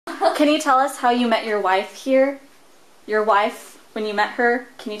Can you tell us how you met your wife here? Your wife, when you met her,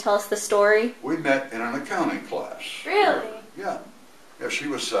 can you tell us the story? We met in an accounting class. Really? Yeah. Yeah, she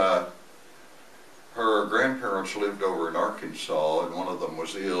was, her grandparents lived over in Arkansas, and one of them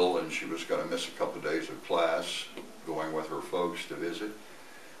was ill, and she was going to miss a couple of days of class, going with her folks to visit.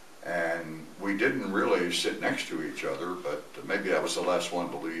 And we didn't really sit next to each other, but maybe I was the last one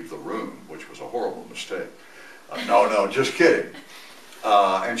to leave the room, which was a horrible mistake. No, just kidding.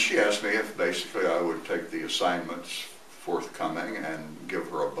 And she asked me if basically I would take the assignments forthcoming and give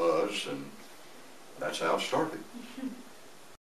her a buzz, and that's how it started.